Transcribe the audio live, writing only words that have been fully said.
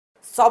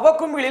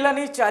शबक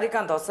मिलानी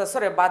चारिकांध शेष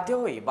में बाध्य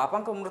हो बापा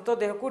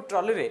मृतदेह को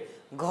ट्रली रे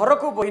घर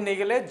को बोही नहीं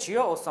गले झील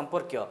और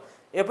संपर्क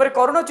एपरी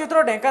करुण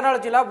चित्र ढेंकानाल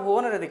जिला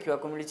भुवन में देखा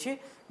मिली।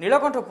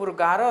 नीलकंठपुर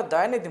गाँवर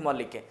दयानिधि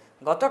मल्लिक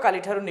गत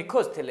काली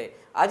निखोज थे।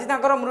 आज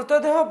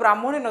मृतदेह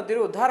ब्राह्मणी नदी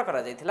उद्धार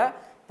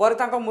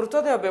कर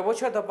मृतदेह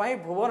व्यवच्छेद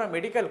भुवन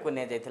मेडिकल को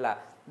निया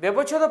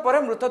व्यवच्छेद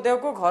पर मृतदेह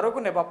को घर को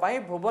नेबाई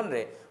भुवन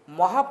में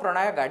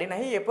महाप्रणाय गाड़ी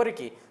नहीं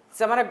एपरिकी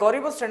से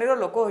गरीब श्रेणीर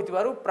लोक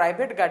हो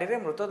प्राइवेट गाड़ी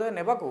में मृतदेह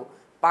नेबा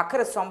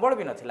पाखरे संबल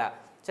भी नथिला।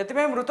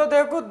 सेतिमे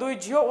मृतदेह को दुई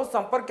झील और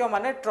संपर्क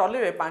माने ट्रली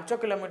रे 5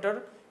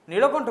 किलोमीटर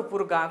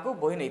नीलकंठपुर गाँव को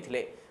बोही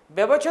नहीं।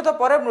 व्यवच्छेद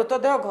पर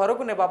मृतदेह घर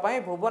को नेबाई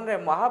भुवन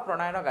में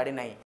महाप्रणायन गाड़ी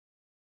नहीं।